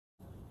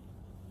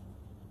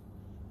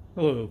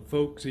Hello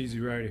folks,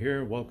 Easy Rider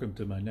here. Welcome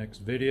to my next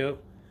video.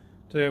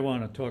 Today I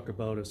want to talk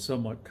about a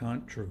somewhat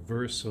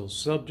controversial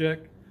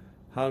subject,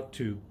 how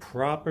to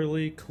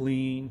properly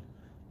clean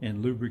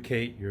and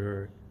lubricate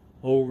your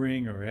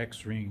O-ring or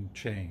X-ring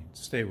chain.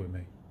 Stay with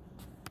me.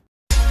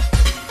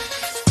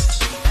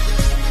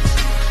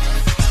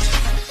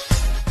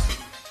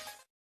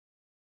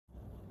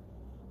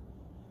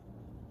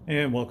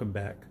 And welcome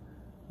back.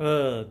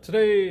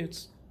 Today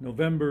it's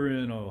November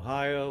in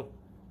Ohio.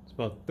 It's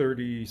about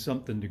 30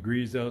 something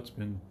degrees out. It's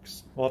been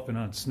off and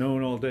on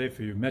snowing all day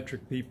for you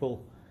metric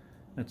people.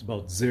 That's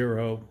about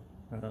 0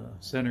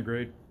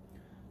 centigrade.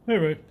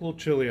 Anyway, a little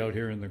chilly out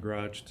here in the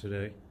garage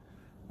today.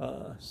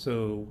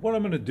 So what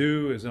I'm going to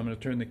do is I'm going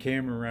to turn the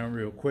camera around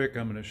real quick.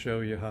 I'm going to show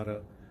you how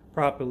to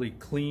properly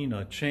clean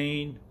a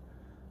chain.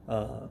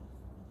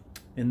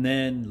 And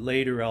then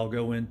later I'll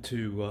go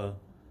into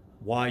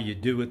why you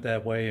do it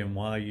that way and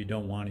why you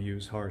don't want to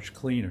use harsh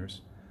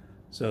cleaners.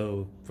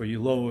 So for you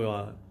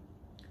low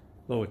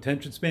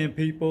attention span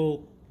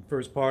people, the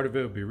first part of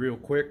it will be real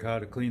quick, how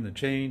to clean the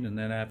chain, and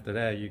then after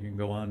that you can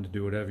go on to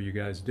do whatever you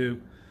guys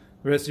do.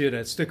 The rest of you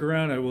that stick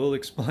around, I will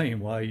explain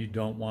why you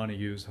don't want to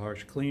use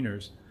harsh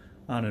cleaners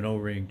on an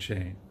O-ring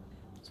chain.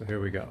 So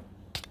here we go.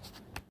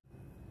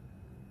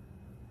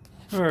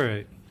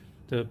 Alright,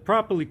 to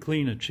properly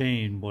clean a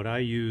chain, what I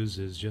use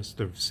is just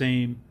the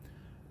same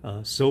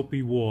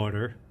soapy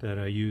water that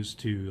I use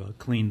to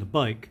clean the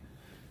bike.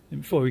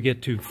 And before we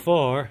get too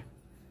far,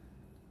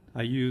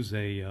 I use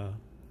a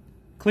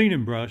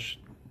cleaning brush,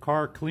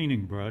 car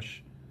cleaning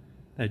brush,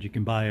 that you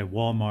can buy at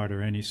Walmart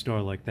or any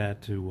store like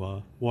that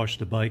to wash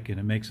the bike, and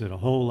it makes it a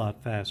whole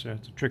lot faster.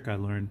 That's a trick I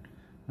learned.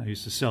 I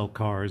used to sell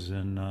cars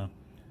and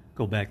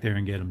go back there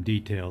and get them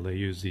detailed. They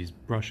use these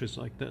brushes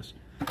like this.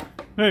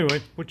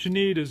 Anyway, what you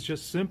need is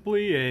just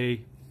simply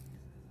a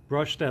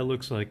brush that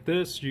looks like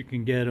this. You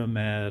can get them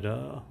at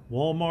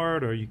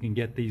Walmart, or you can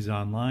get these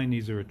online.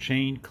 These are a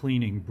chain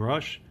cleaning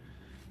brush.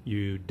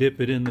 You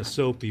dip it in the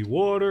soapy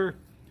water,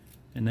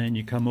 and then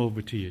you come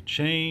over to your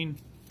chain,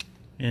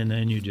 and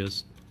then you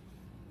just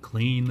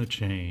clean the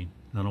chain.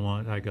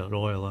 I got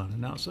oil on it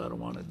now, so I don't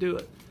want to do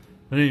it.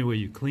 But anyway,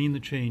 you clean the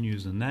chain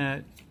using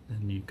that,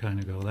 and you kind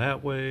of go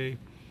that way.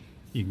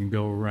 You can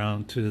go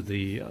around to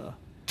the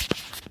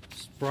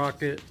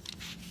sprocket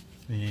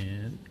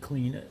and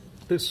clean it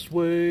this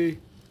way.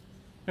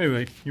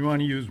 Anyway, you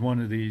want to use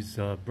one of these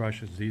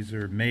brushes. These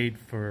are made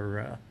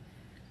for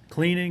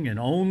cleaning and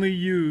only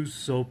use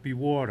soapy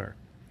water.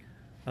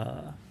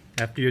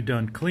 After you're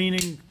done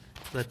cleaning,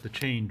 let the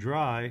chain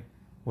dry.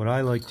 What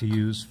I like to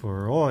use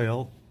for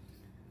oil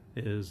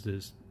is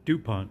this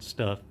DuPont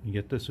stuff. You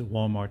get this at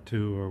Walmart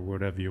too, or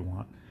whatever you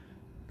want.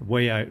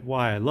 Why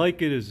I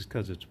like it is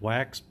because it's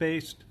wax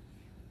based,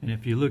 and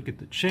if you look at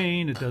the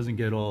chain, it doesn't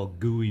get all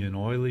gooey and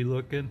oily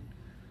looking.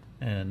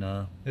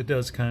 And it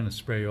does kind of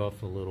spray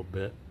off a little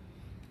bit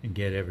and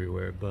get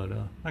everywhere, but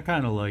I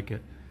kind of like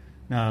it.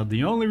 Now,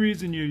 the only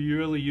reason you're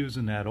really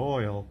using that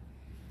oil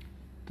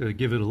to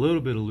give it a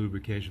little bit of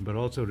lubrication, but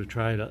also to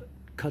try to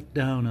cut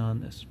down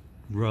on this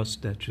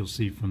rust that you'll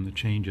see from the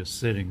chain just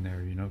sitting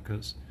there, you know,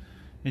 because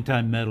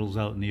anytime metal's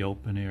out in the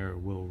open air,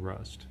 it will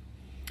rust.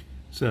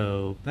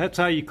 So that's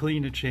how you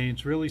clean a chain.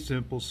 It's really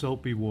simple,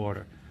 soapy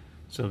water.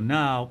 So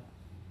now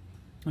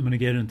I'm going to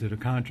get into the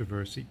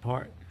controversy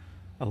part.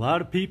 A lot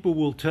of people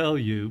will tell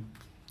you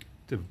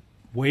the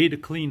way to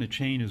clean a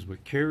chain is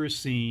with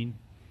kerosene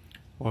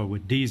or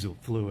with diesel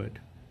fluid.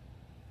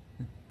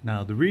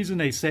 Now, the reason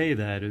they say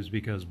that is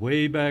because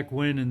way back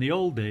when, in the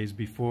old days,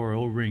 before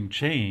O-ring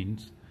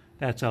chains,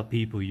 that's how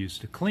people used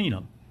to clean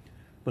them.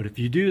 But if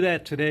you do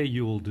that today,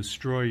 you will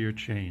destroy your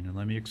chain, and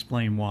let me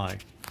explain why.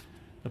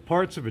 The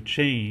parts of a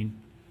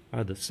chain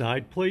are the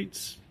side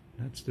plates.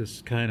 That's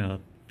this kind of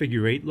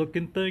figure-8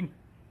 looking thing.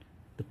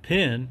 The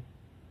pin,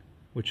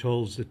 which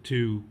holds the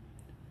two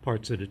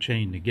parts of the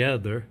chain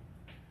together,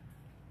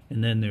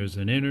 and then there's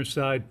an inner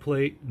side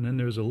plate, and then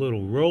there's a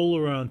little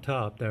roller on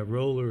top. That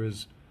roller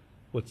is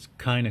what's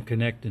kind of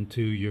connecting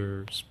to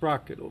your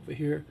sprocket over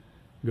here.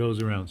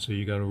 Goes around. So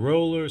you got a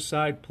roller,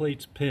 side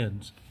plates,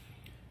 pins.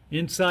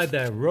 Inside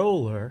that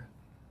roller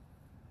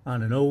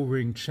on an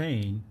O-ring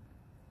chain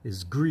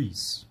is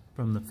grease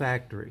from the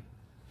factory.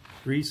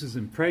 Grease is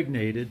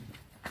impregnated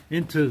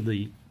into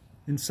the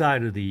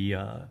inside of the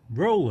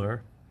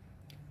roller,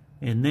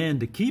 and then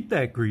to keep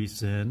that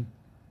grease in,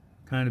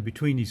 kind of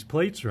between these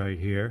plates right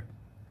here,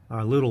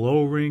 are little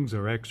O-rings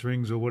or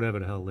X-rings or whatever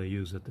the hell they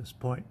use at this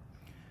point.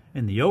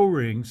 And the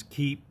O-rings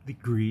keep the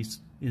grease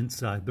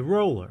inside the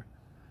roller.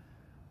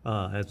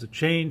 As the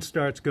chain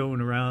starts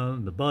going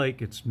around the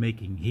bike, it's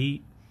making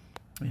heat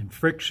and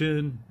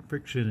friction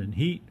and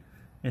heat,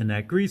 and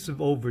that grease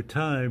over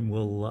time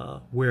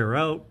will wear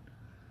out,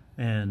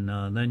 and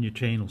then your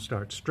chain will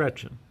start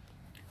stretching.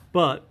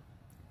 But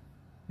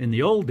in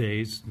the old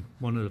days,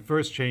 one of the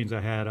first chains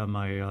I had on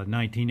my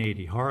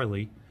 1980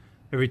 Harley,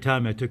 every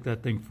time I took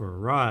that thing for a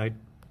ride,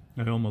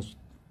 I almost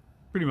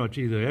pretty much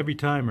either every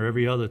time or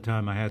every other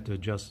time I had to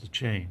adjust the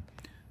chain.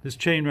 This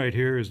chain right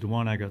here is the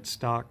one I got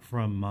stock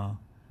from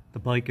The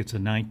bike, it's a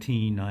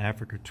 19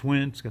 Africa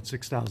Twin. It's got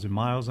 6,000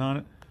 miles on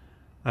it.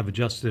 I've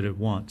adjusted it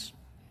once.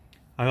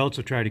 I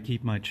also try to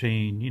keep my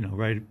chain,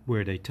 right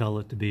where they tell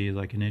it to be,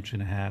 like 1.5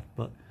 inches.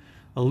 But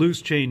a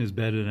loose chain is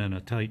better than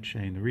a tight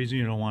chain. The reason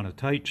you don't want a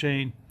tight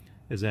chain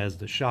is as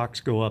the shocks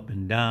go up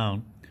and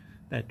down,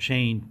 that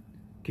chain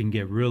can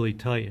get really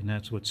tight, and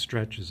that's what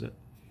stretches it.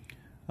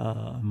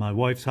 My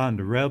wife's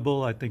Honda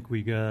Rebel, I think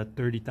we got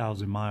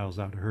 30,000 miles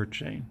out of her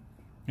chain,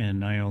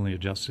 and I only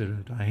adjusted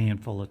it a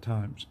handful of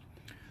times.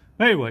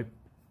 Anyway,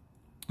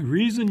 the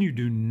reason you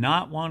do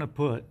not want to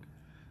put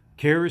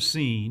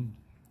kerosene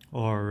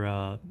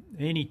or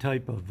any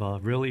type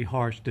of really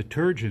harsh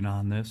detergent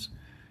on this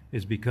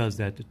is because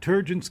that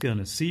detergent's going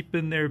to seep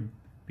in there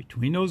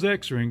between those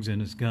X-rings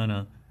and it's going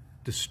to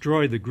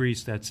destroy the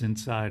grease that's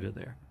inside of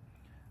there.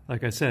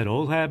 Like I said,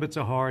 old habits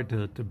are hard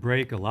to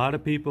break. A lot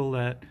of people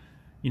that,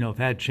 have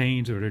had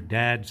chains, or their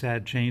dads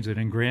had chains, or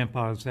then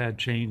grandpas had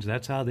chains,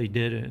 that's how they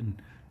did it.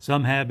 And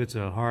some habits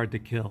are hard to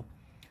kill.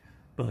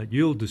 But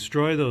you'll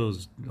destroy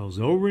those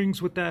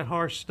O-rings with that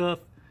harsh stuff.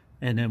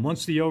 And then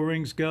once the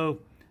O-rings go,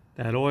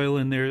 that oil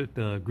in there,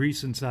 the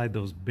grease inside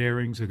those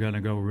bearings are going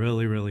to go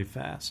really, really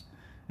fast.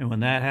 And when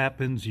that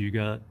happens, you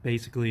got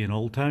basically an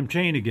old-time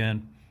chain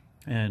again.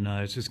 And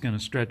it's just going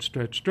to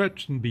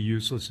stretch, and be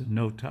useless in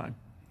no time.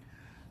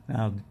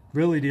 Now,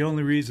 really the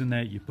only reason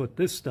that you put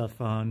this stuff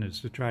on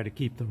is to try to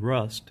keep the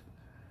rust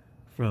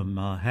from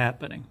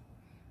happening,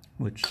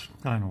 which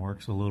kind of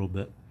works a little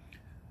bit.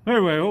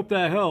 Anyway, I hope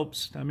that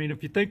helps. I mean,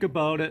 if you think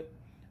about it,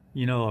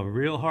 a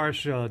real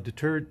harsh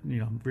detergents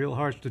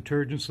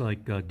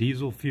like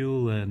diesel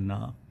fuel and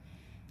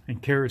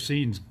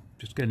kerosene's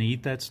just going to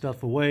eat that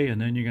stuff away,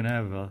 and then you're going to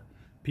have a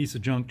piece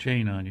of junk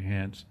chain on your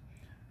hands.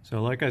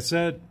 So like I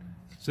said,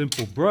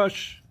 simple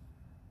brush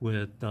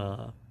with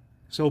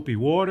soapy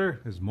water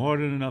is more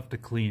than enough to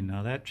clean.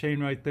 Now that chain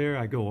right there,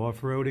 I go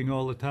off-roading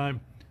all the time.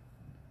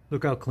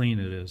 Look how clean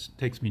it is. It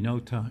takes me no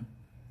time,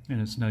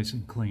 and it's nice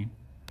and clean.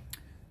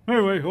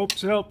 Anyway, hope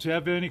this helps. If you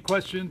have any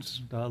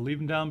questions, leave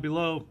them down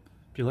below.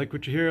 If you like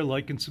what you hear,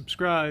 like and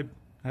subscribe.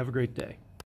 Have a great day.